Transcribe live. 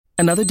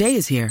Another day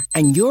is here,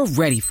 and you're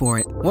ready for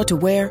it. What to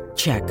wear?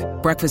 Check.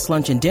 Breakfast,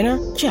 lunch, and dinner?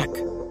 Check.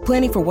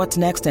 Planning for what's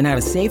next and how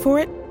to save for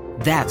it?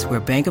 That's where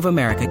Bank of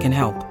America can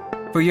help.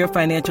 For your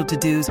financial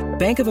to-dos,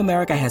 Bank of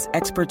America has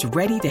experts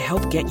ready to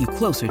help get you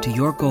closer to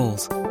your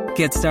goals.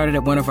 Get started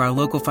at one of our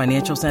local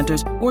financial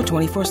centers or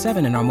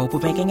 24/7 in our mobile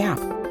banking app.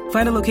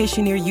 Find a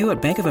location near you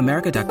at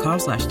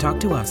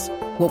bankofamerica.com/talktous.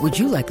 What would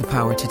you like the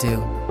power to do?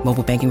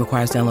 Mobile banking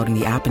requires downloading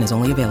the app and is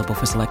only available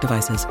for select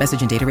devices.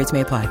 Message and data rates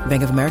may apply.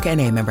 Bank of America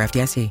N.A., member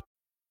FDIC.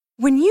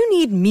 When you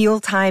need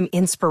mealtime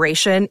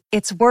inspiration,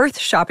 it's worth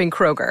shopping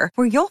Kroger,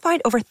 where you'll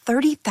find over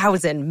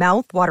 30,000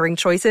 mouth-watering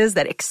choices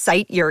that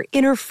excite your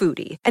inner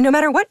foodie. And no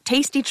matter what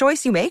tasty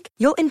choice you make,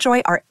 you'll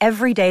enjoy our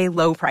everyday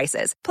low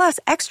prices, plus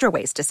extra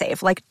ways to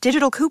save, like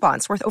digital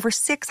coupons worth over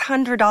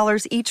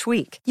 $600 each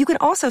week. You can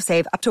also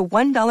save up to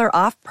 $1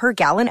 off per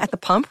gallon at the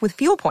pump with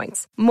fuel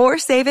points. More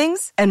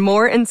savings and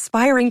more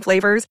inspiring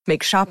flavors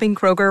make shopping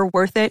Kroger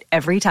worth it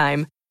every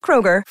time.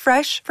 Kroger,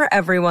 fresh for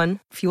everyone.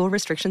 Fuel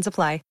restrictions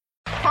apply.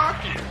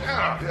 Hockey,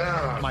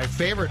 yeah. My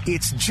favorite.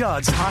 It's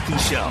Judd's Hockey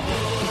Show.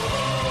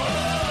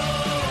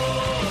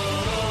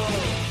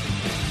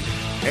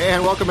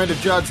 And welcome into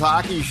Judd's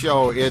Hockey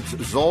Show. It's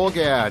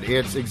Zolgad.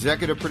 It's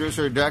executive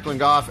producer Declan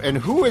Goff. And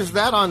who is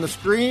that on the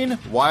screen?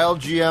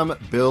 Wild GM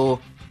Bill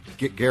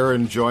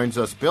Guerin joins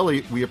us.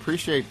 Billy, we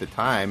appreciate the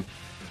time.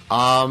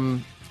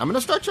 I'm going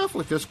to start you off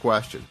with this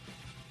question.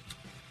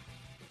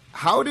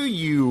 How do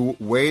you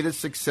weigh the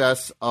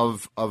success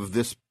of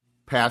this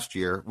past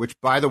year, which,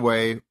 by the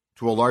way,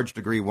 to a large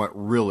degree went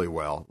really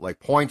well, like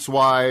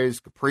points-wise,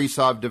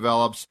 Kaprizov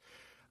develops,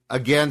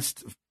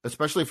 against,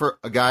 especially for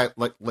a guy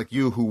like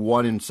you who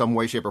won in some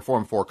way, shape, or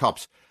form 4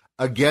 cups,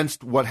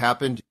 against what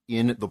happened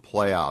in the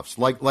playoffs?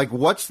 Like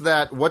what's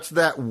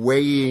that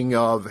weighing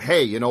of,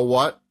 hey, you know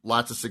what,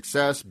 lots of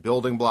success,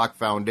 building block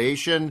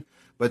foundation,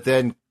 but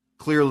then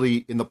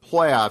clearly in the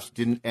playoffs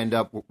didn't end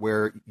up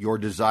where your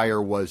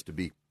desire was to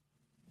be?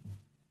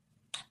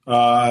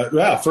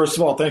 First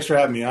of all, thanks for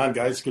having me on,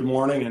 guys. Good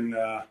morning, and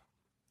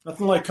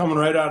nothing like coming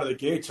right out of the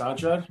gates, huh,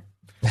 Judd?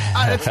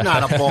 That's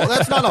not a ball.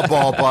 That's not a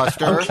ball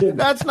buster.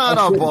 That's not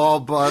a ball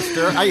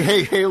buster.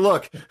 Hey,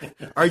 look.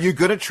 Are you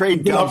going to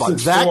trade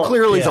Dumba? That 4.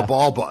 clearly is a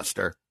ball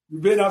buster.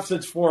 You've been up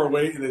since 4,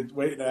 waiting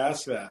to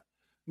ask that.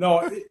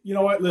 No, you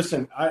know what?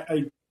 Listen,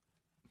 I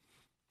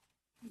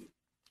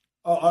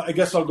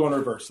guess I'll go in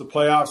reverse. The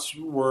playoffs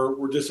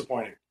were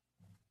disappointing.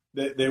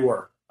 They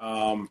were.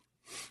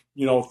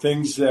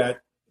 Things that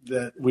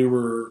we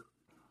were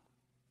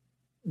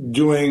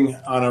doing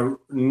on a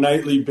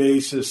nightly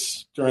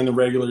basis during the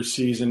regular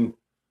season,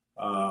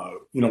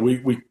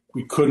 we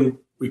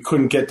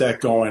couldn't get that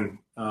going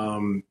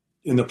in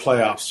the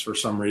playoffs for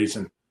some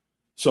reason.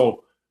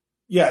 So,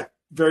 yeah,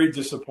 very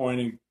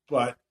disappointing.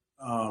 But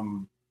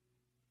after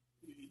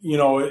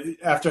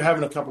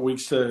having a couple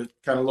weeks to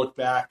kind of look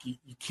back,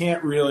 you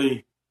can't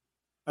really.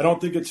 I don't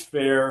think it's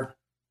fair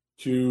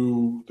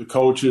to the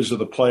coaches or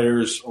the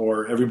players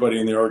or everybody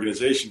in the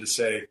organization to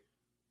say,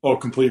 "Oh,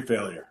 complete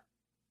failure."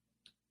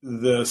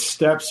 The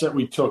steps that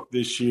we took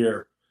this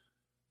year,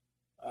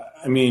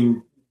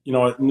 no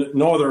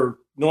other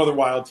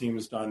Wild team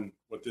has done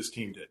what this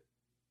team did.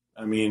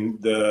 I mean,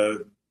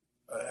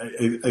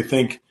 I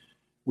think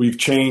we've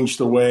changed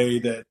the way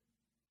that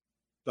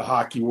the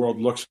hockey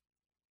world looks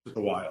at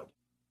the Wild,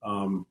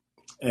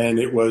 and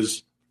it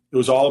was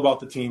all about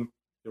the team.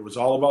 It was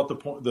all about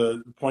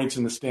the points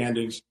in the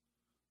standings,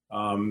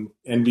 and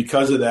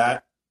because of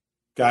that,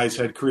 guys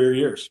had career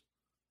years.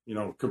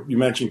 You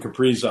mentioned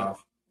Kaprizov.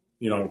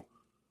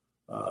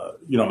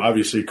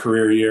 Obviously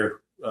career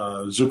year.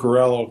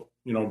 Zuccarello,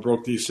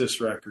 broke the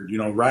assist record.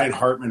 Ryan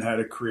Hartman had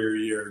a career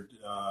year.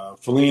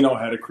 Foligno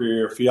had a career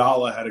year.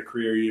 Fiala had a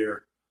career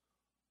year.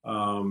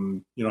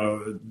 Freddie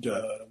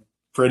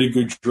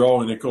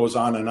Gaudreau, and it goes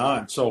on and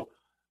on. So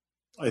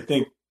I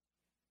think,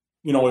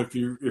 if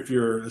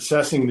you're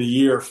assessing the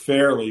year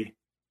fairly,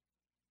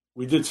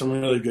 we did some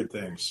really good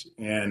things,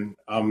 and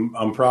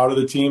I'm proud of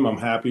the team. I'm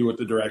happy with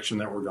the direction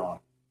that we're going.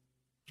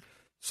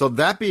 So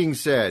that being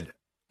said,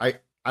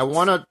 I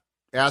want to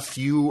ask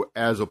you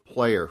as a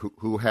player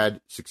who had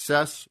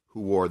success,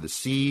 who wore the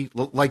C,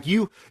 like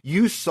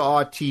you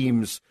saw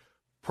teams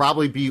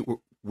probably be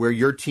where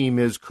your team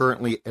is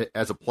currently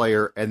as a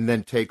player and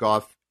then take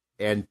off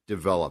and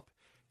develop.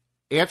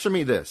 Answer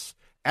me this.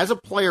 As a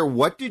player,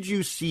 what did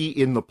you see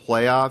in the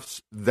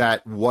playoffs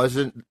that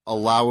wasn't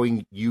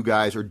allowing you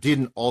guys or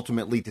didn't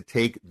ultimately to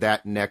take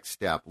that next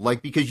step?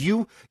 Like, because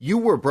you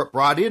were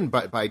brought in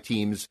by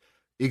teams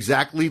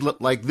exactly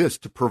like this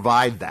to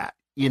provide that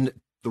in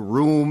the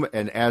room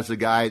and as a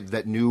guy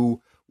that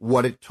knew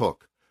what it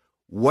took.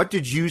 What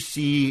did you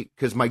see?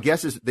 Because my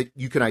guess is that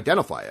you can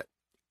identify it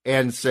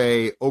and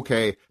say,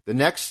 okay, the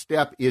next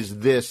step is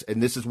this,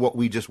 and this is what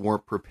we just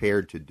weren't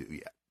prepared to do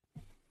yet.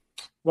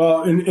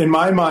 Well, in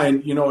my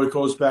mind, it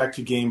goes back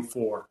to Game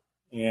 4,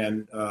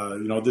 and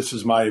this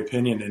is my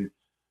opinion, and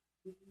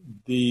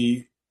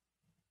the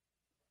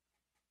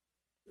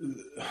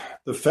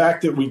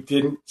fact that we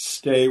didn't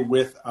stay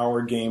with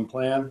our game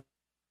plan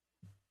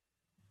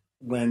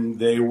when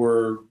they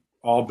were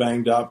all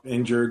banged up,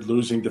 injured,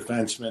 losing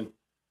defensemen.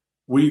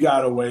 We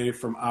got away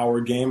from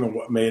our game and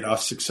what made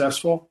us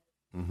successful,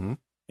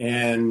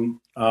 and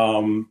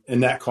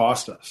that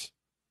cost us.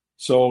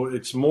 So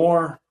it's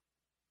more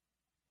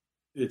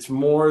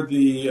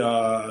the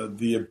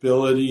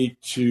ability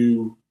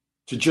to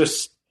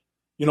just,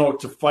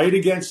 to fight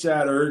against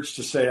that urge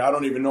to say, I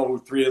don't even know who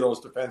three of those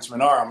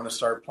defensemen are. I'm going to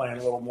start playing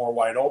a little more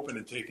wide open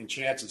and taking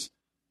chances.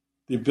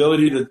 The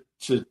ability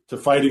to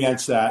fight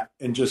against that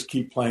and just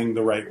keep playing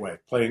the right way,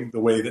 playing the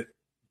way that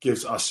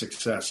gives us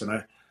success. And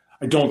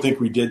I don't think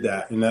we did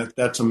that. And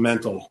that's a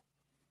mental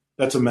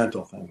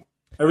thing.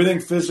 Everything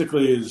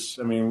physically is,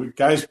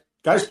 guys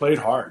played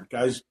hard.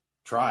 Guys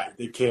tried.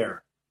 They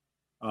care.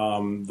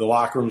 The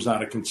locker room's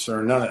not a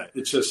concern. None of that.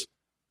 It's just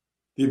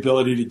the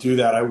ability to do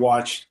that. I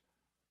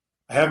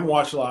haven't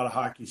watched a lot of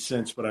hockey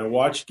since, but I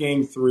watched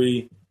Game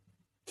 3,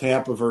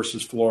 Tampa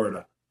versus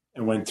Florida.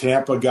 And when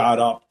Tampa got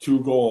up 2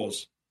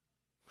 goals,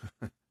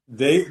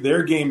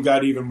 their game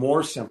got even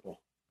more simple.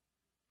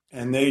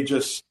 And they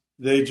just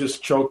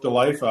choked the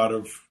life out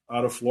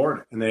of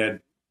Florida, and they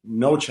had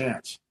no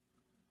chance.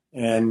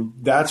 And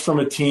that's from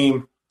a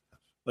team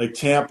like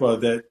Tampa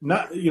that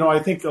I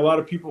think a lot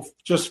of people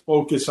just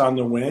focus on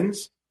the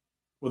wins.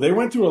 Well, they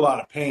went through a lot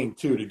of pain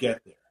too to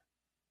get there.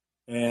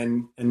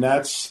 And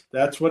that's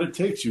what it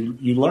takes. You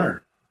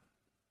learn.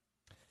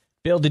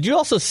 Bill, did you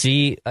also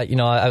see,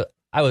 I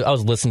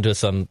was listening to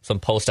some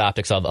post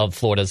optics of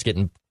Florida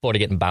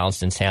getting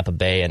bounced in Tampa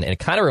Bay, and it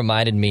kind of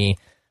reminded me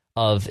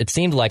of, it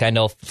seemed like, I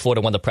know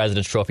Florida won the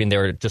President's Trophy and they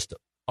were just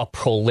a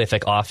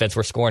prolific offense.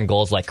 We're scoring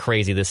goals like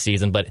crazy this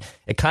season, but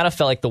it kind of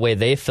felt like the way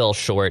they fell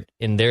short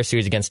in their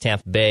series against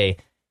Tampa Bay,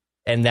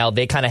 and now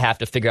they kind of have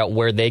to figure out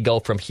where they go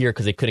from here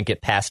because they couldn't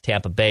get past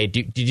Tampa Bay.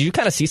 Did you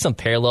kind of see some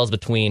parallels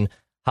between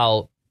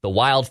how the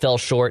Wild fell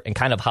short and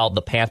kind of how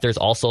the Panthers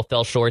also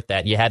fell short,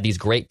 that you had these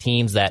great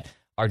teams that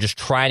are just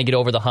trying to get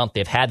over the hump?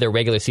 They've had their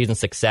regular season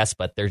success,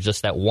 but there's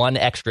just that one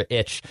extra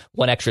itch,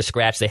 one extra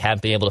scratch they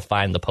haven't been able to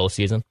find in the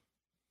postseason.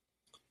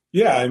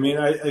 Yeah,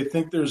 I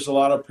think there's a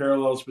lot of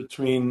parallels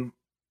between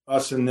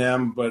us and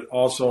them, but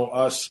also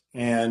us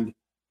and,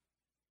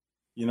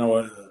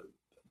 a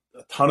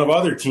ton of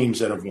other teams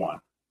that have won.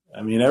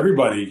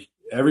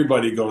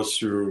 Everybody goes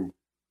through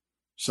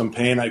some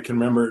pain. I can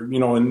remember,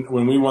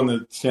 when we won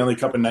the Stanley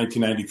Cup in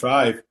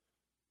 1995,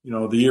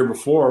 the year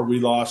before, we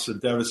lost a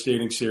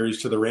devastating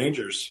series to the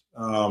Rangers,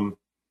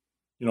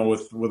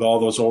 with all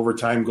those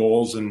overtime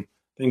goals and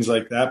things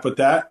like that. But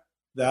that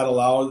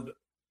allowed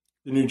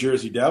the New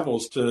Jersey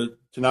Devils to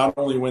not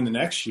only win the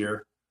next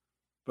year,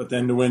 but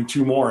then to win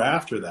 2 more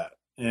after that.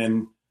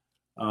 And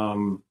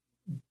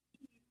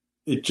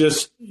you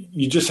just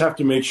have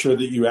to make sure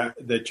that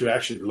you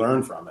actually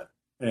learn from it,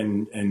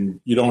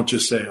 and you don't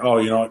just say,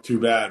 oh, too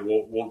bad,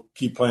 we'll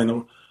keep playing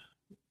them.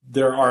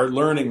 There are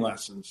learning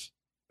lessons,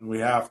 and we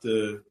have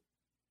to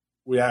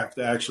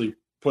actually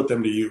put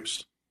them to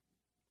use.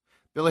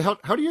 Billy,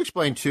 how do you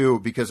explain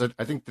too? Because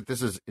I think that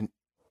this is an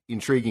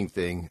intriguing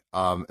thing.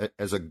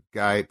 As a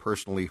guy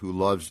personally who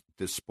loves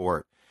this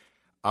sport,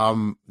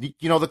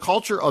 the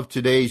culture of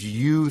today's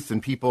youth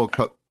and people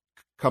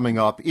coming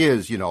up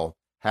is,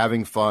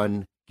 having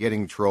fun,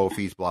 getting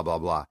trophies, blah blah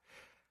blah.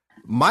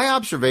 My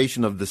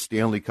observation of the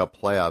Stanley Cup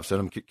playoffs, and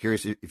I'm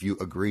curious if you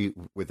agree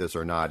with this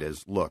or not,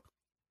 is look,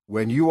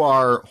 when you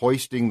are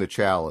hoisting the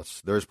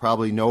chalice, there's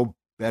probably no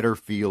better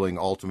feeling,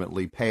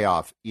 ultimately,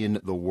 payoff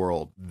in the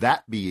world.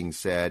 That being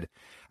said,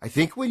 I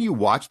think when you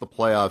watch the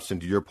playoffs,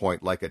 and to your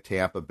point, like a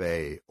Tampa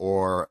Bay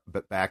or,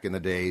 but back in the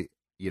day,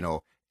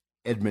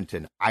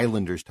 Edmonton,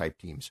 Islanders type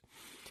teams,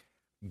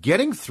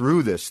 getting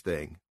through this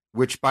thing,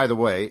 which, by the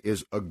way,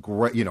 is a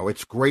great,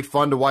 it's great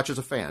fun to watch as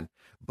a fan,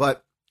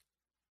 but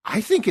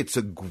I think it's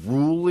a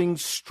grueling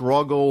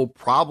struggle.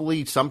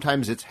 Probably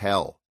sometimes it's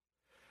hell.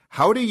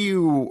 How do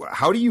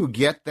you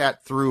get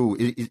that through?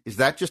 Is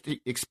that just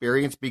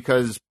experience?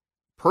 Because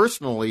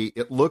personally,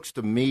 it looks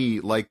to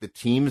me like the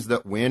teams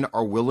that win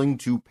are willing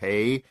to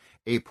pay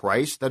a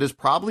price that is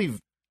probably,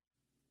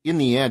 in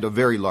the end, a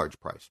very large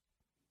price.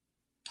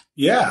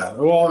 Yeah,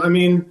 well,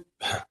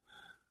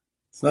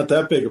 it's not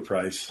that big a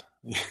price.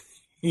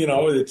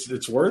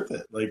 It's worth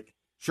it. Like,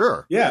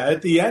 sure. Yeah,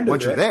 at the end of it.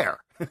 Once you're there.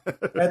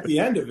 At the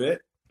end of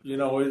it,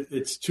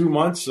 it's 2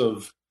 months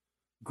of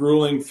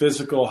grueling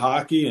physical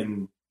hockey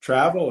and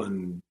travel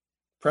and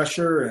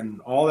pressure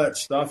and all that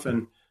stuff,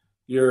 and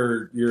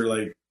you're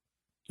like,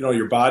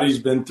 your body's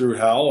been through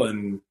hell,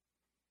 and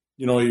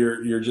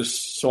you're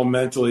just so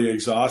mentally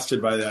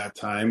exhausted by that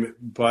time,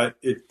 but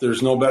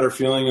there's no better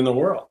feeling in the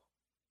world.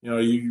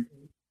 You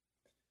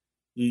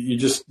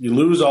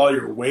lose all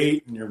your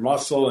weight and your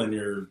muscle, and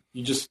you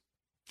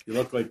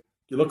look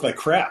like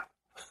crap.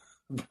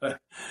 But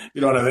you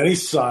don't have any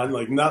sun,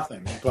 like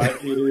nothing, but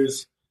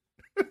it's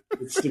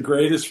the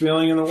greatest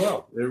feeling in the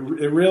world.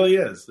 It really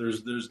is.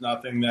 There's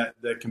nothing that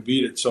can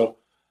beat it. So,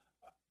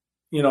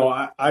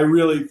 I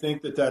really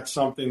think that that's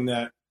something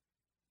that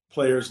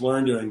players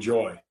learn to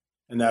enjoy.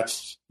 And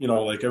that's,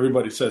 like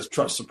everybody says,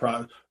 trust the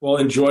process. Well,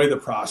 enjoy the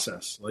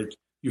process. Like,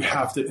 you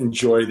have to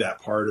enjoy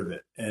that part of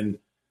it. And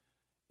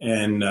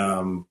And,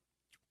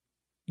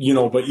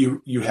 but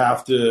you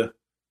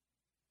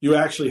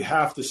actually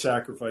have to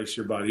sacrifice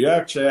your body. You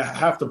actually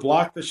have to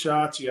block the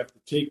shots. You have to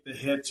take the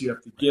hits. You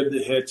have to give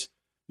the hits.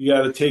 You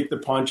got to take the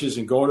punches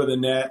and go to the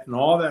net and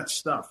all that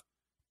stuff.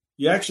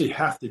 You actually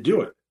have to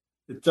do it.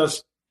 It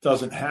just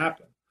doesn't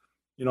happen.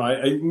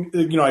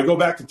 I go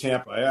back to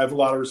Tampa. I have a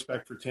lot of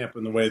respect for Tampa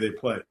and the way they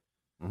play.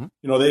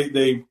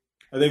 Mm-hmm.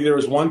 I think there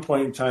was one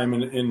point in time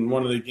in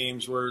one of the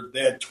games where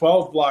they had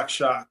 12 block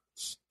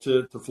shots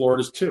to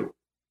Florida's 2.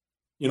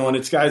 And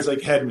it's guys like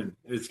Hedman,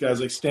 it's guys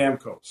like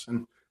Stamkos,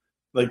 and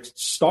like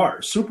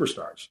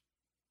superstars.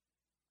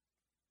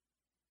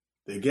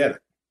 They get it.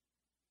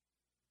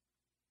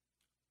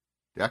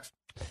 Dex?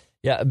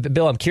 Yeah,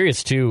 Bill, I'm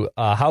curious too.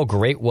 How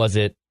great was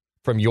it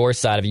from your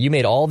side of it? You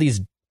made all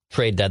these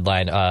trade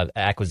deadline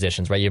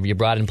acquisitions, right? You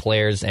brought in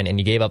players and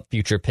you gave up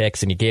future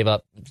picks and you gave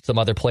up some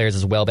other players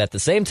as well. But at the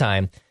same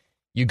time,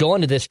 you go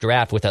into this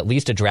draft with at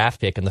least a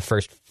draft pick in the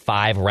first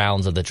 5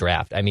 rounds of the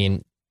draft. I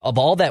mean, of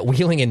all that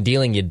wheeling and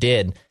dealing you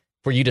did,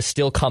 for you to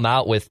still come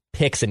out with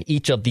picks in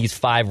each of these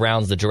 5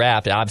 rounds of the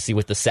draft, and obviously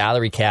with the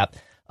salary cap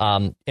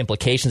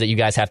implications that you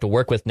guys have to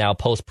work with now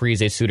post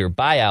Parise Suter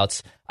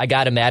buyouts, I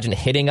got to imagine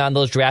hitting on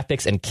those draft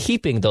picks and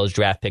keeping those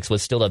draft picks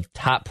was still a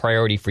top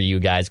priority for you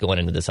guys going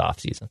into this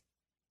offseason.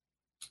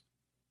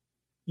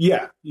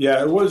 Yeah,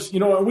 it was.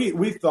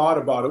 We thought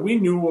about it. We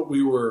knew what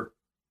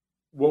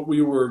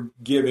we were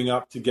giving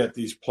up to get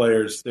these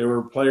players. They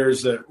were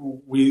players that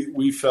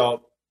we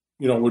felt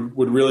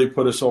would really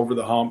put us over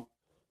the hump.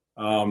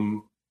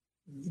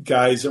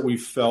 Guys that we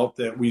felt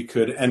that we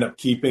could end up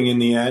keeping in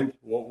the end.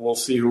 We'll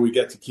see who we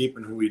get to keep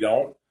and who we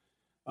don't.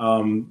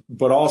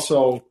 But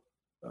also,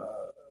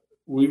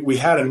 we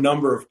had a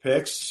number of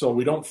picks, so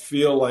we don't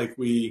feel like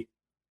we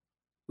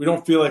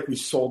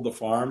sold the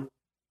farm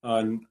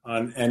on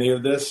any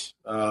of this.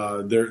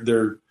 And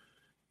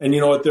you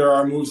know what? There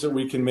are moves that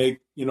we can make,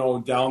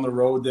 down the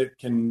road that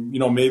can,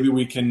 maybe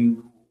we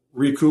can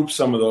recoup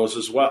some of those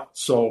as well.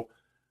 So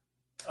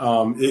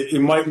it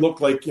might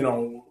look like,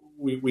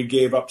 we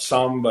gave up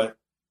some, but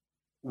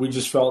we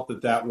just felt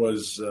that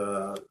was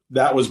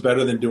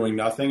better than doing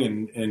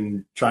nothing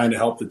and trying to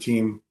help the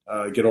team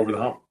get over the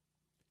hump.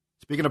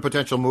 Speaking of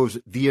potential moves,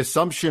 the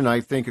assumption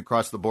I think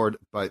across the board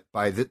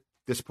by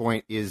this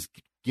point is,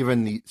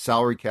 given the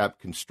salary cap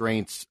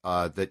constraints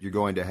that you're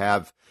going to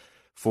have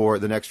for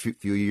the next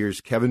few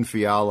years, Kevin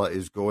Fiala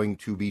is going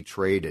to be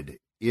traded.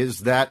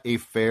 Is that a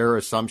fair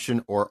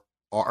assumption, or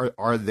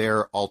are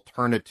there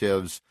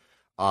alternatives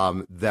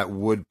that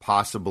would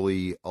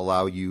possibly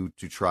allow you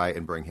to try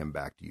and bring him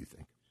back, do you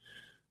think?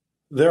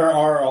 There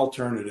are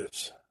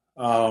alternatives.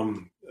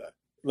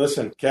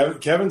 Listen,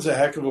 Kevin's a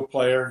heck of a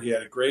player. He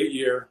had a great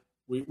year.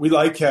 We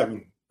like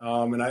Kevin.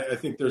 And I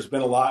think there's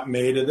been a lot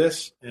made of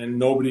this, and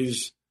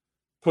nobody's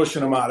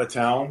pushing him out of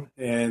town.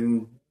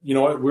 And you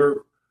know what?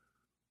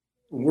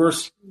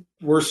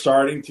 We're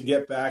starting to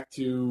get back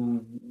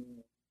to,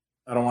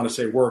 I don't want to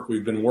say work.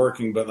 We've been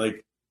working, but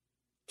like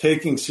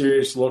taking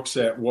serious looks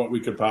at what we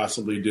could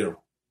possibly do.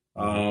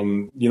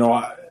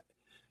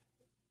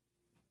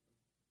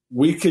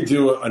 We could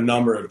do a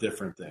number of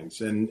different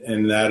things,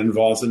 and that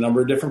involves a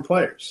number of different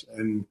players.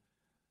 And,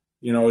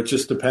 it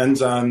just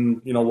depends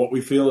on, what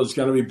we feel is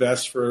going to be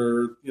best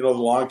for, the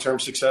long-term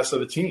success of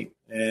the team.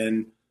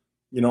 And,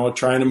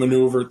 trying to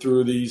maneuver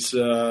through these,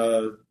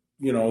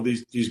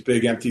 these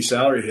big empty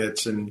salary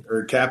hits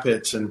or cap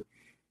hits. And,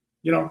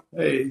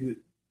 hey,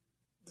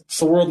 it's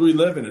the world we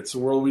live in. It's the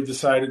world we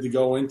decided to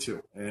go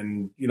into.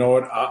 And you know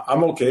what?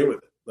 I'm okay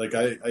with it. Like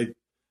I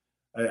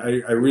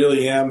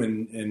really am.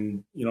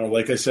 And,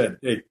 like I said,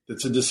 hey,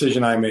 it's a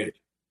decision I made.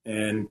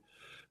 And,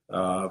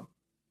 but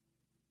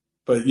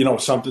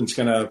something's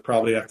going to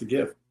probably have to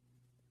give.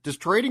 Does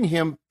trading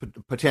him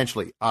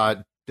potentially,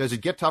 does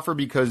it get tougher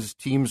because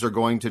teams are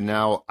going to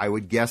now, I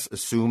would guess,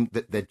 assume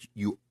that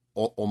you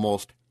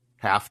almost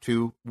have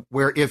to,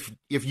 where if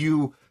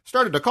you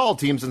started to call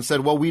teams and said,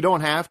 well, we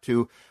don't have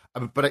to,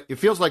 but it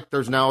feels like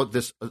there's now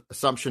this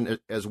assumption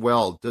as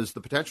well. Does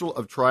the potential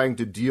of trying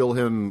to deal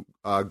him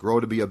grow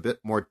to be a bit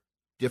more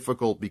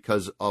difficult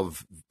because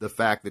of the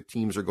fact that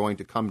teams are going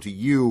to come to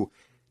you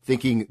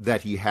thinking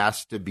that he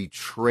has to be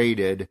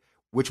traded,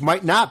 which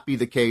might not be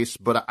the case,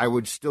 but I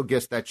would still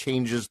guess that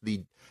changes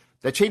the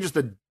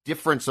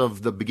difference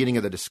of the beginning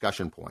of the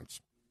discussion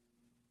points.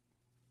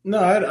 No,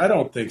 I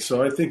don't think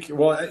so. I think,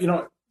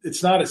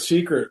 it's not a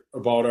secret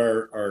about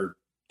our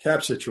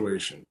cap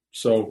situation.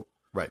 So,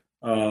 right.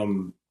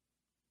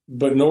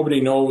 But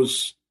nobody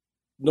knows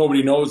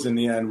in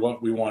the end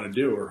what we want to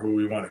do or who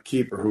we want to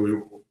keep or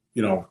who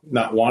we,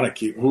 not want to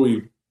keep, who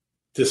we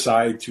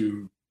decide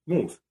to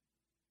move.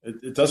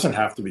 It doesn't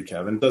have to be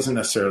Kevin. It doesn't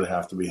necessarily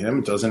have to be him.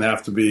 It doesn't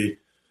have to be,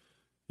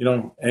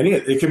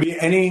 it could be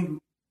any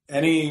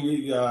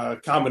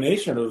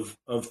combination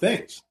of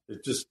things.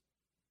 It just,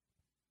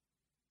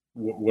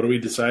 what do we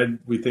decide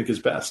we think is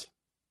best?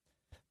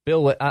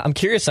 Bill, I'm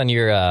curious on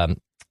your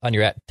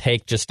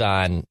take just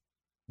on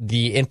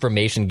the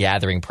information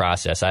gathering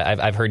process.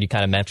 I've heard you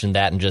kind of mention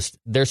that, and just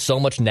there's so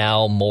much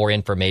now more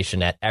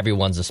information at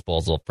everyone's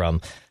disposal,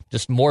 from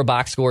just more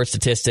box score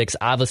statistics,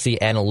 obviously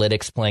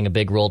analytics playing a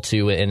big role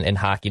too in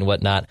hockey and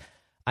whatnot.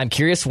 I'm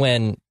curious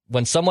when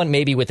someone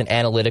maybe with an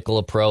analytical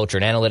approach or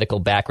an analytical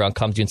background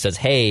comes to you and says,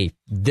 hey,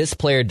 this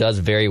player does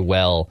very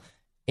well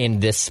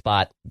in this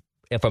spot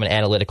from an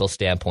analytical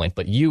standpoint,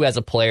 but you as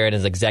a player and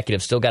as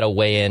executive still got to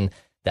weigh in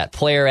that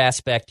player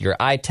aspect, your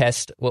eye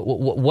test.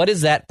 What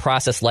is that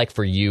process like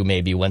for you,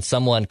 maybe, when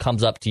someone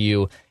comes up to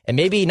you and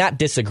maybe not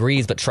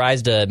disagrees, but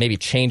tries to maybe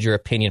change your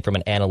opinion from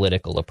an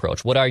analytical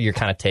approach? What are your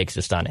kind of takes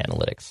just on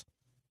analytics?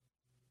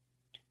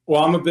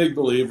 Well, I'm a big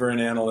believer in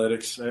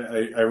analytics.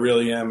 I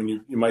really am. And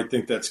you might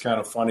think that's kind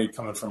of funny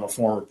coming from a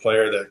former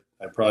player that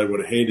I probably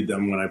would have hated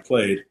them when I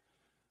played.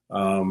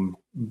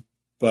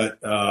 But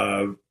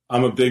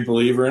I'm a big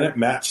believer in it.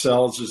 Matt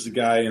Sells is the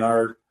guy in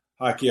our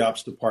hockey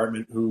ops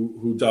department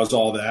who does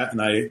all that.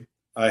 And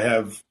I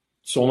have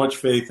so much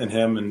faith in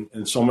him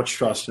and so much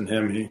trust in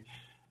him.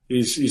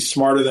 He's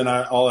smarter than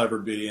I'll ever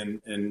be.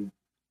 And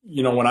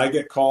you know, when I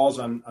get calls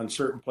on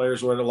certain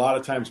players, a lot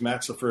of times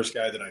Matt's the first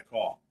guy that I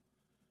call.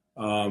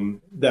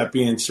 That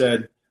being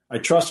said, I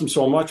trust him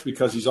so much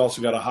because he's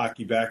also got a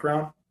hockey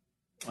background,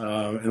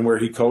 and where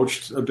he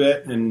coached a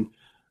bit, and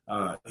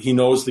he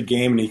knows the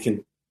game and he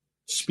can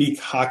speak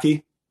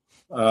hockey.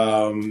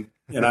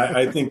 And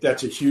I think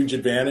that's a huge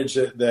advantage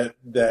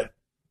that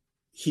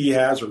he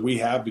has, or we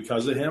have,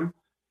 because of him.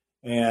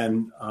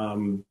 And,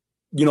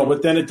 you know,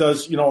 but then it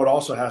does, you know, it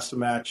also has to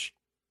match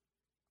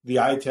the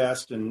eye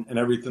test and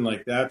everything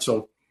like that.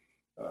 So,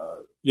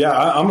 yeah,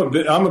 I'm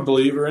a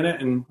believer in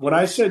it. And when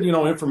I said, you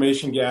know,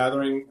 information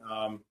gathering,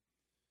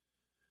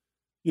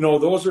 you know,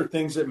 those are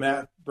things that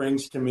Matt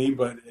brings to me.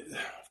 But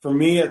for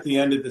me, at the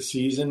end of the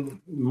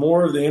season,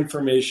 more of the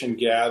information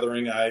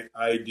gathering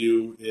I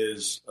do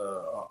is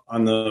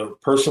on the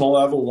personal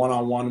level,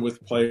 one-on-one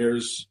with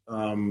players.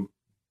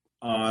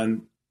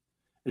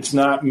 It's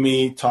not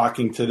me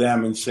talking to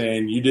them and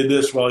saying, you did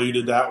this well, you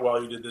did that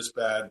well, you did this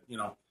bad. You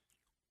know,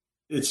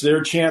 it's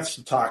their chance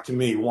to talk to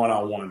me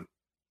one-on-one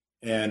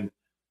and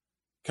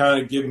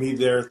kind of give me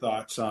their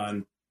thoughts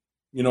on,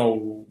 you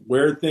know,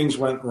 where things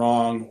went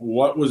wrong,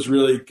 what was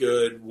really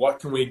good, what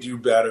can we do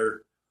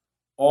better,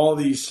 all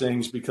these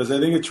things, because I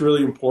think it's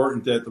really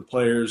important that the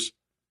players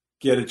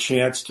get a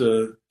chance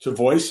to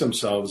voice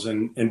themselves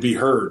and be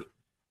heard.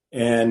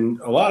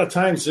 And a lot of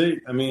times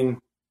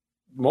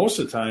most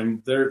of the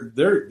time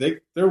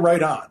they're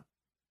right on.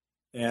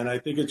 And I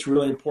think it's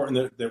really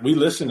important that we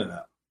listen to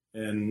them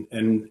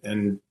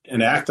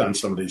and act on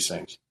some of these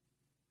things.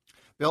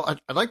 Bill,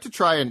 I'd like to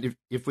try and,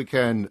 if we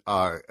can,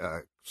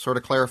 sort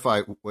of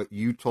clarify what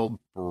you told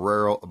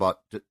Barreiro about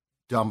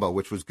Dumba,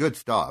 which was good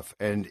stuff,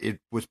 and it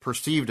was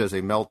perceived as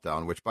a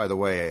meltdown, which, by the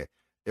way,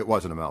 it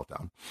wasn't a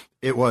meltdown.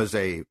 It was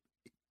a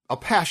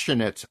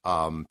passionate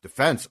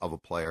defense of a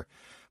player.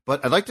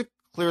 But I'd like to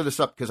clear this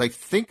up, because I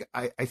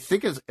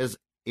think as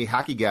a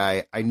hockey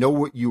guy, I know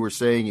what you were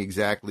saying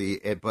exactly,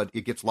 but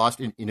it gets lost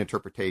in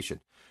interpretation.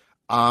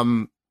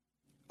 A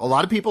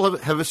lot of people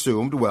have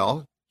assumed,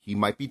 well, he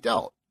might be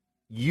dealt.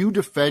 You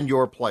defend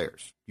your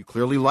players. You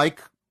clearly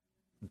like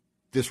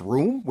this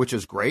room, which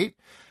is great.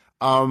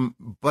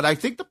 But I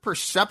think the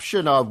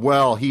perception of,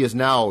 well, he is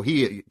now,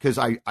 because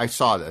I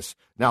saw this.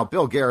 Now,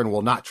 Bill Guerin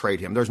will not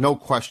trade him. There's no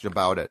question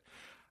about it.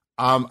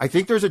 I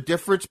think there's a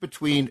difference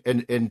between,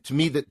 and to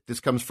me that this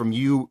comes from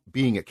you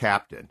being a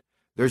captain,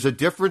 there's a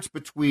difference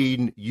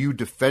between you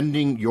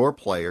defending your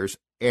players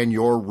and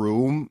your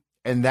room,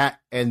 and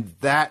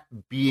that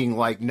being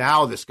like,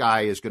 now this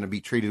guy is going to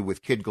be treated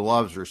with kid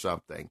gloves or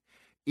something.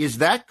 Is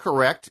that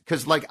correct?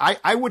 Because, like,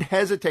 I would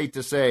hesitate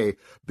to say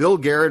Bill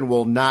Guerin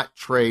will not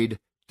trade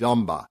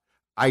Dumba.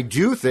 I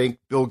do think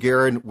Bill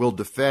Guerin will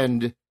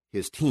defend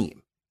his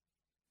team.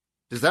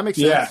 Does that make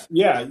sense?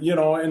 Yeah. You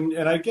know,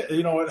 and I get,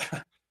 you know what,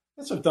 I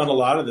guess I've done a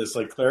lot of this,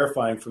 like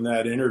clarifying from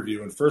that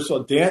interview. And first of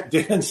all,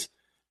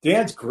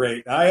 Dan's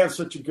great. I have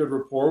such a good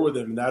rapport with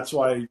him. And that's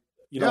why,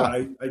 you know,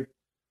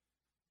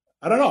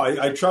 I don't know.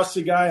 I trust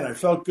the guy and I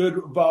felt good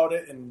about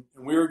it. And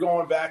we were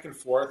going back and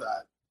forth.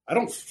 I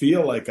don't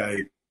feel like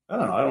I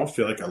don't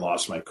feel like I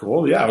lost my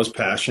cool. Yeah, I was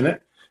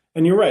passionate.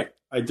 And you're right.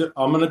 I'm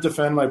going to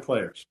defend my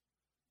players.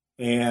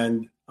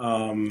 And,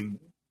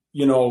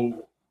 you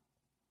know,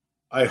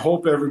 I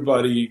hope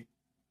everybody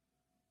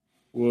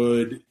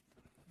would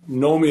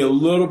know me a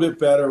little bit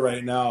better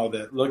right now,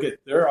 that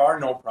there are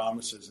no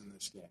promises in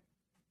this game.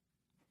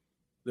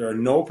 There are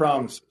no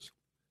promises.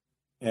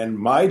 And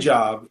my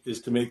job is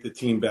to make the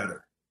team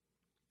better.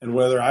 And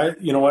whether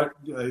you know what,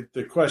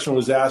 the question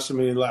was asked to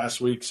me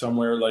last week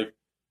somewhere, like,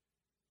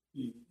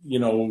 you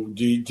know,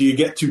 do you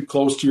get too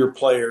close to your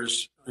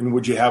players and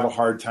would you have a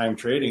hard time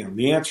trading them?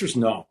 The answer is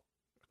no.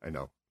 I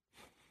know.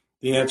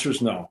 The answer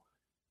is no.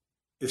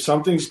 If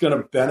something's going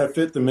to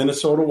benefit the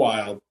Minnesota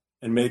Wild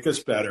and make us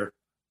better,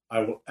 I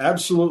will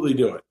absolutely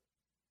do it.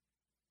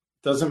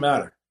 Doesn't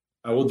matter.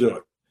 I will do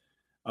it.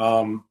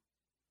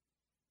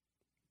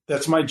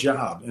 That's my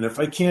job. And if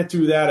I can't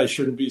do that, I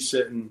shouldn't be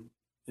sitting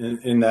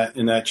in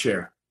that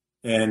chair.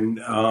 And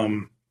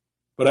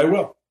but I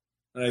will.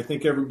 And I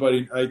think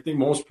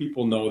most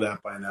people know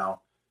that by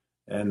now.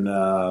 And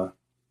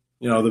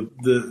you know,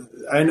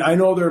 I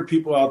know there are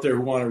people out there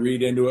who want to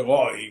read into it.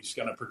 Oh, he's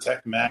going to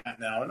protect Matt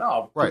now.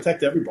 No,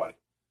 protect everybody.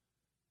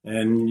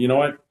 And you know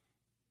what?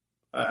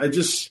 I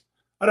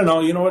don't know.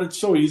 You know what? It's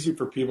so easy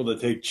for people to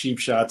take cheap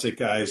shots at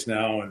guys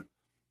now. And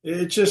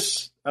it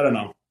just, I don't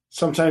know.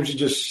 Sometimes you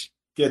just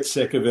get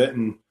sick of it.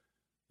 And,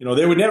 you know,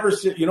 they would never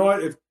say, you know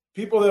what? If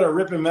people that are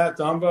ripping Matt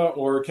Dumba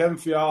or Kevin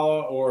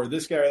Fiala or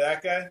this guy or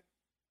that guy,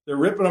 they're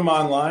ripping them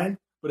online.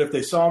 But if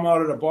they saw him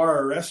out at a bar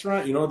or a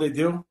restaurant, you know what they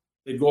do?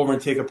 They'd go over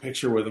and take a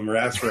picture with him or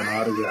ask for an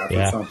autograph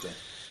or something.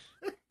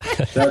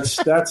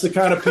 That's the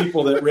kind of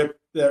people that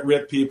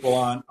rip people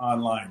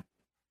online.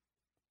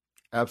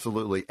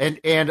 Absolutely. And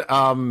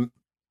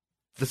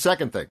the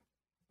second thing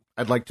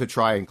I'd like to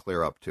try and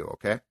clear up too,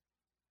 okay?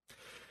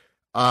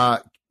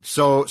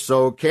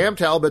 So Cam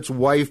Talbot's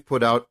wife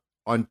put out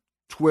on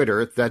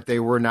Twitter that they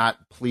were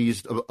not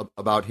pleased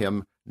about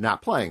him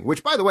not playing,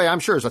 which, by the way, I'm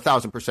sure is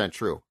 1,000%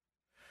 true.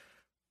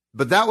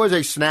 But that was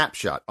a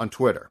snapshot on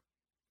Twitter.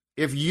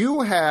 If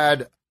you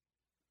had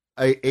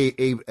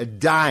a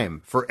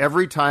dime for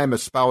every time a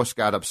spouse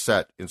got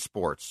upset in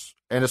sports,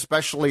 and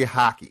especially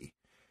hockey,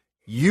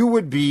 you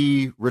would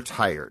be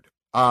retired.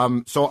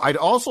 So I'd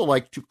also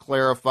like to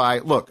clarify,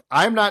 look,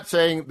 I'm not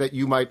saying that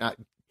you might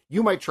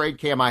trade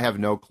Cam. I have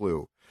no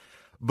clue.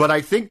 But I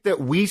think that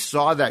we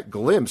saw that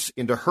glimpse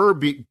into her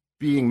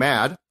being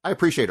mad. I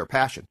appreciate her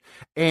passion.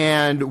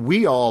 And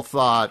we all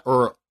thought,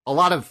 or a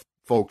lot of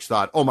folks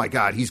thought, oh my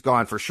God, he's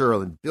gone for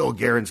sure. And Bill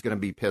Guerin's going to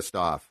be pissed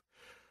off.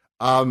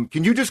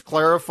 Can you just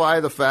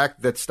clarify the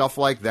fact that stuff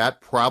like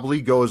that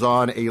probably goes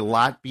on a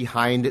lot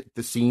behind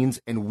the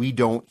scenes and we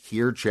don't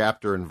hear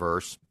chapter and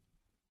verse?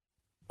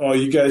 Oh,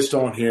 you guys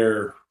don't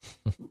hear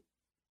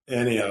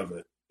any of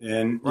it.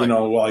 And, you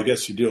know, well, I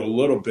guess you do a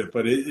little bit,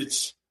 but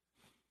it's,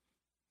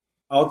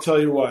 I'll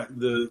tell you what,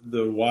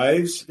 the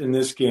wives in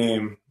this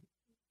game,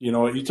 you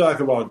know, you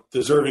talk about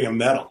deserving a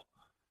medal.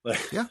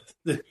 Like, yeah.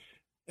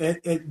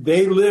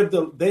 They live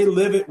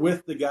it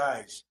with the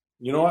guys.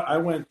 You know what? I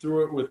went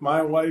through it with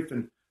my wife,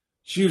 and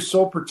she was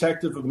so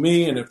protective of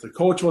me. And if the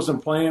coach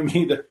wasn't playing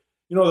me,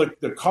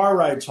 the car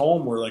rides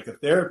home were like a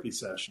therapy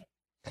session.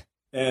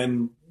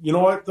 And you know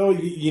what? Though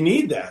you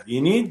need that.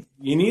 You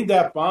need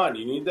that bond.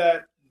 You need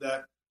that.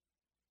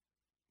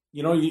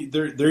 You know,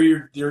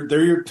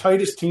 they're your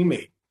tightest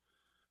teammate.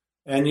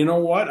 And you know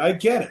what? I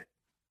get it.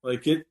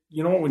 Like it.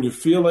 You know, when you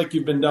feel like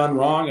you've been done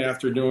wrong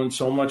after doing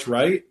so much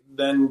right,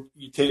 then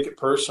you take it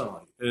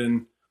personally.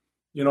 And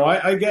you know,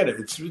 I get it.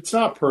 It's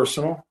not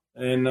personal.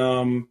 And,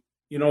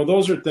 you know,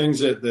 those are things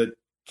that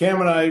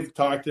Cam and I have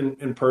talked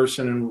in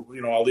person, and,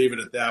 you know, I'll leave it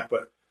at that.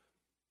 But,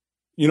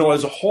 you know,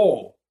 as a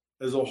whole,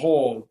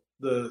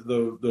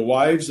 the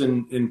wives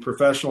in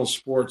professional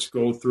sports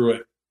go through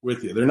it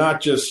with you. They're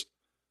not just,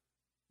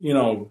 you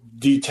know,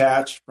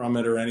 detached from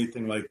it or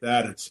anything like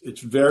that.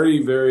 It's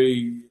very,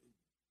 very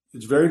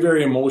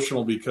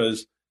emotional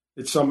because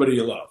it's somebody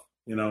you love.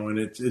 You know, and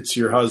it's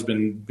your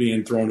husband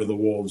being thrown to the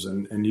wolves,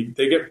 and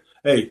they get,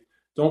 hey,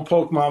 don't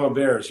poke mama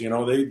bears. You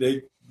know,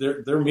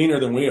 they're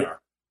meaner than we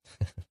are.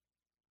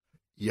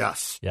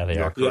 Yes. Yeah, they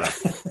are. Correct.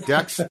 Yeah.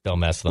 Dex, don't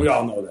mess with them. We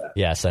all know that.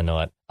 Yes, I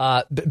know it.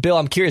 Bill,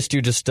 I'm curious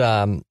too. Just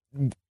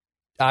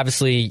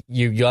obviously,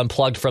 you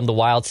unplugged from the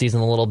Wild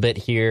season a little bit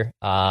here,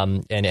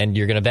 and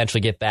you're going to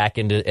eventually get back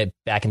into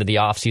the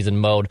off season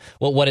mode.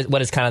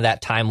 What is kind of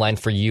that timeline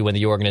for you and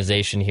the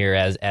organization here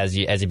as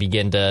you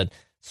begin to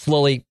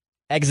slowly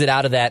exit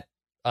out of that,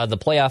 the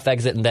playoff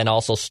exit, and then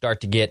also start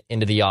to get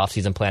into the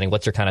offseason planning?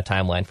 What's your kind of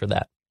timeline for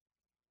that?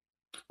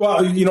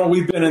 Well, you know,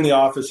 we've been in the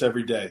office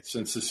every day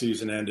since the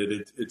season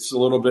ended. It's a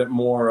little bit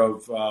more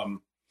of,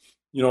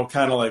 you know,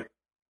 kind of like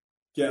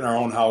getting our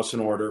own house in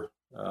order,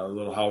 a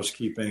little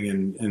housekeeping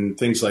and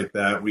things like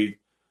that. We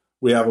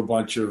have a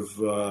bunch of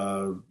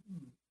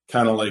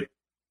kind of like,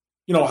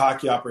 you know,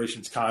 hockey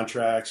operations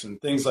contracts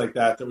and things like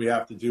that we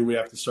have to do. We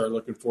have to start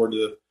looking forward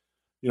to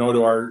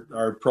to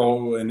our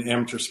pro and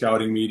amateur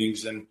scouting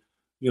meetings. And,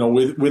 you know,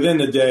 within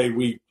the day,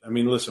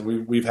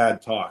 we've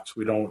had talks.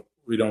 We don't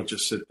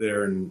just sit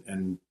there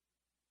and,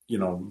 you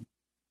know,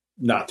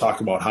 not talk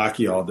about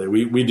hockey all day.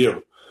 We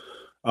do.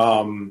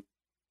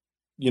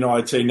 You know,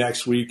 I'd say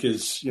next week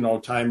is, you know,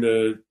 time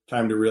to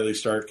really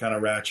start kind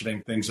of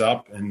ratcheting things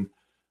up and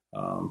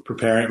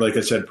preparing, like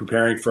I said,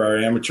 preparing for our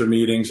amateur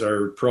meetings,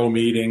 our pro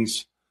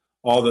meetings,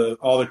 all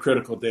the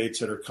critical dates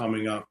that are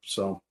coming up.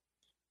 So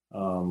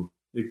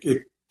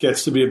it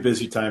gets to be a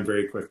busy time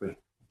very quickly.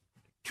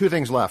 Two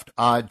things left.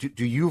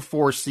 Do you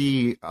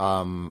foresee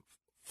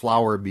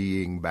Flower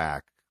being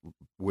back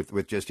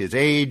with just his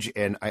age?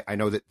 And I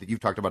know that you've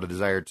talked about a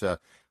desire to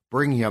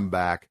bring him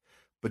back,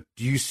 but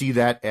do you see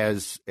that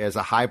as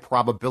a high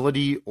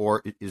probability,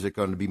 or is it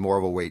going to be more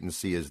of a wait and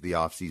see as the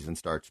off season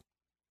starts?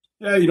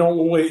 Yeah, you know,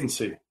 we'll wait and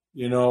see.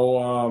 You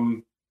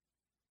know,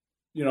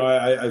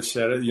 I've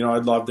said it. You know,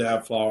 I'd love to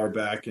have Flower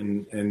back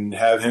and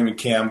have him and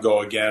Cam go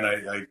again.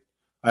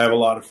 I have a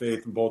lot of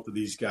faith in both of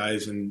these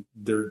guys, and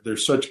they're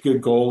such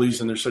good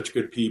goalies and they're such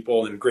good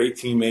people and great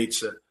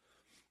teammates that,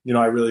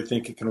 I really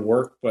think it can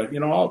work. But,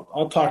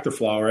 I'll talk to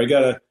Flower.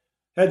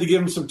 Had to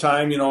give him some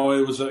time. It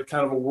was a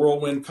kind of a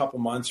whirlwind couple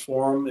months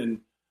for him,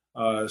 and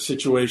a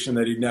situation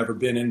that he'd never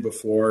been in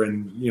before.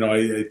 And,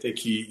 I think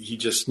he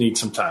just needs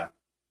some time.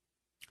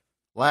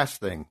 Last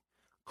thing,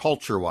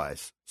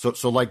 culture-wise.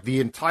 So like the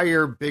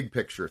entire big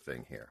picture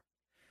thing here.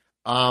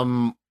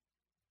 On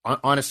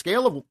a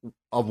scale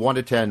of 1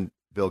 to 10,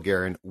 Bill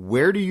Guerin,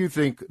 where do you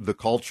think the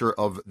culture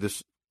of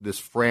this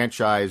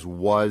franchise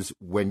was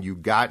when you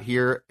got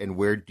here, and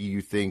where do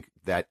you think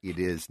that it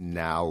is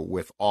now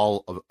with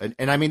all of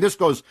and I mean this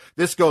goes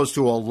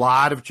to a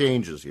lot of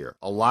changes here.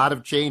 A lot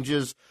of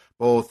changes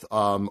both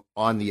on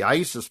the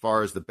ice as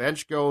far as the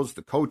bench goes,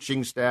 the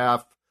coaching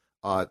staff,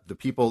 the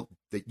people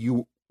that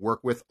you work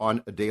with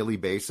on a daily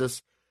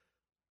basis.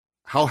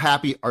 How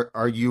happy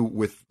are you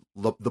with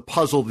the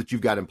puzzle that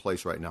you've got in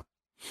place right now?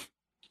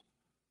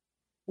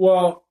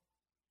 Well,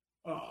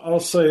 I'll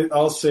say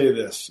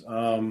this.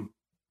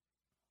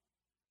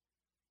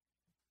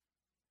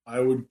 I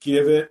would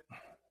give it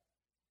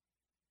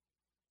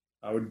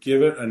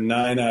a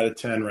 9 out of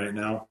 10 right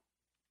now.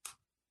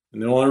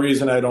 And the only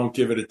reason I don't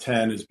give it a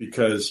 10 is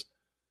because,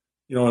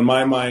 in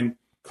my mind,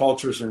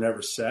 cultures are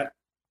never set.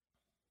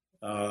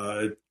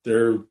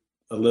 They're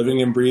a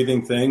living and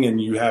breathing thing,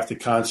 and you have to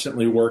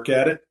constantly work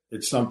at it.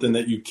 It's something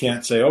that you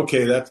can't say,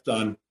 okay, that's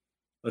done,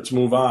 let's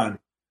move on.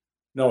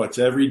 No, it's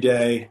every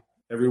day,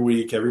 every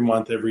week, every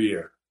month, every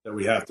year that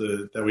we have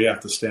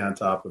to stay on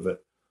top of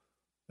it.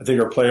 I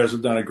think our players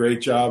have done a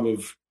great job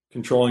of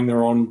controlling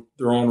their own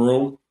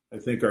room. I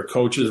think our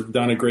coaches have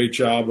done a great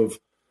job of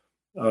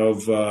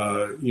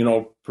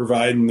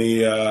providing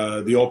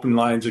the open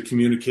lines of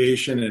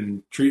communication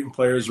and treating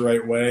players the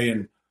right way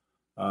and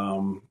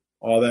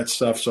all that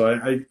stuff.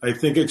 So I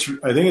think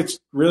it's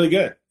really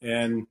good.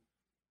 And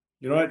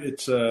you know what?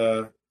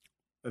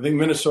 I think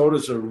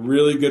Minnesota's a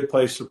really good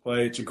place to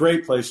play. It's a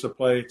great place to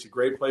play. It's a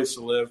great place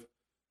to live.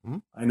 Mm-hmm.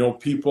 I know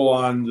people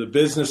on the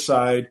business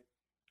side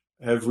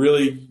have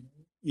really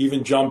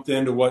even jumped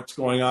into what's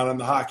going on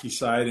the hockey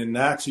side, and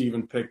that's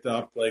even picked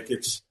up. Like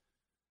it's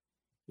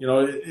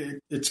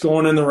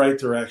going in the right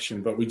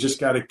direction, but we just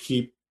got to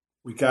keep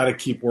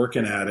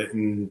working at it,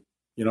 and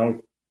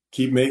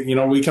keep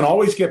making. We can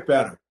always get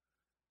better,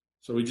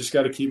 so we just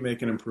got to keep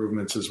making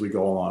improvements as we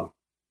go along.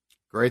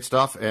 Great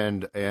stuff,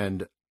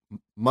 and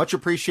much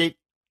appreciate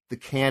the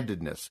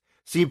candidness.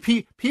 See,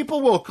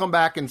 people will come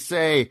back and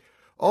say,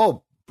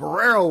 "Oh,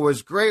 Barreiro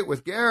was great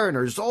with Guerin,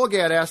 or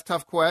Zulgad asked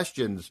tough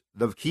questions."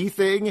 The key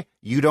thing,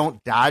 you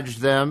don't dodge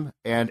them.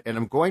 And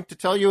I'm going to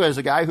tell you, as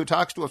a guy who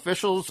talks to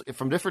officials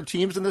from different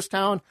teams in this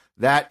town,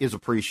 that is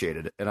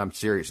appreciated. And I'm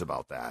serious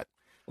about that.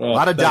 Well, a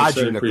lot of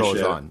dodging that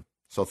goes on.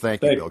 So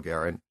thank you, Bill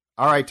Guerin.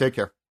 All right, take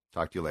care.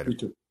 Talk to you later. You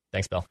too.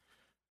 Thanks, Bill.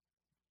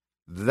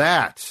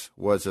 That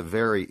was a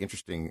very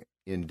interesting,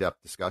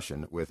 in-depth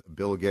discussion with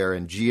Bill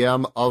Guerin,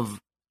 GM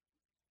of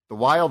the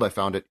Wild. I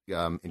found it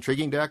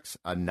intriguing, Dex.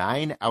 A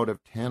 9 out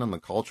of 10 on the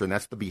culture, and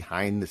that's the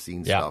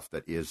behind-the-scenes stuff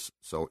that is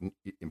so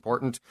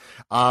important.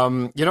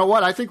 You know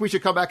what? I think we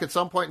should come back at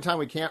some point in time.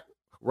 We can't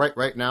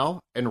right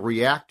now and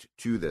react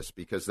to this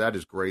because that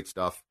is great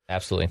stuff.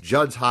 Absolutely.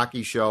 Judd's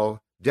Hockey Show.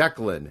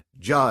 Declan,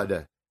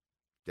 Judd.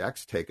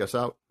 Dex, take us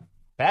out.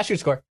 Fast your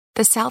score.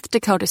 The South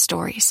Dakota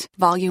Stories,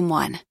 Volume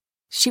 1.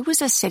 She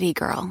was a city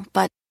girl,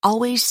 but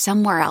always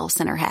somewhere else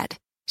in her head.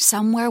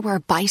 Somewhere where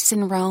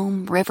bison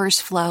roam,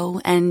 rivers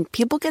flow, and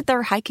people get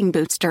their hiking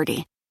boots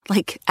dirty.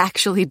 Like,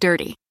 actually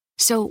dirty.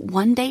 So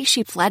one day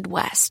she fled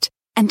west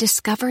and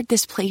discovered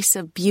this place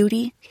of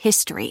beauty,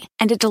 history,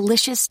 and a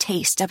delicious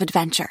taste of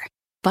adventure.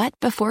 But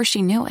before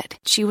she knew it,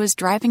 she was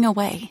driving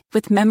away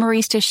with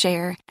memories to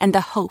share and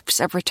the hopes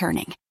of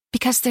returning.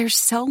 Because there's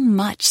so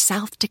much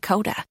South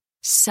Dakota,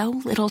 so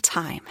little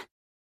time.